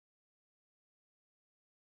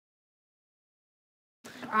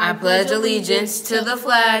I pledge allegiance to the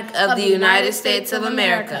flag of the United States of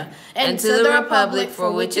America and to the republic for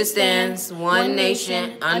which it stands, one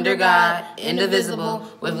nation, under God, indivisible,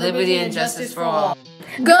 with liberty and justice for all.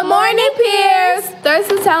 Good morning, peers!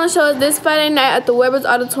 Thurston's talent show is this Friday night at the Weber's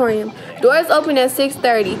Auditorium. Doors open at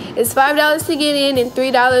 6:30. It's $5 to get in and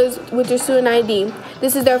 $3 with your student ID.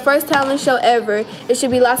 This is their first talent show ever. It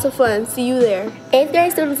should be lots of fun. See you there. 8th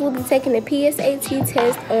grade students will be taking the PSAT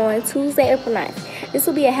test on Tuesday, April 9th. This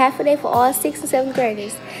will be a half a day for all 6th and 7th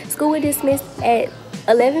graders. School will dismiss at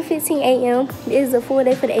 11:15 a.m. This is a full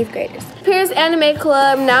day for the 8th graders. Peers Anime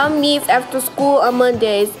Club now meets after school on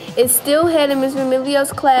Mondays. It's still held in Ms.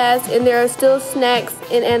 Vermiglio's class, and there are still snacks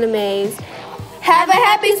and animes. Have a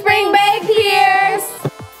happy spring break, peers!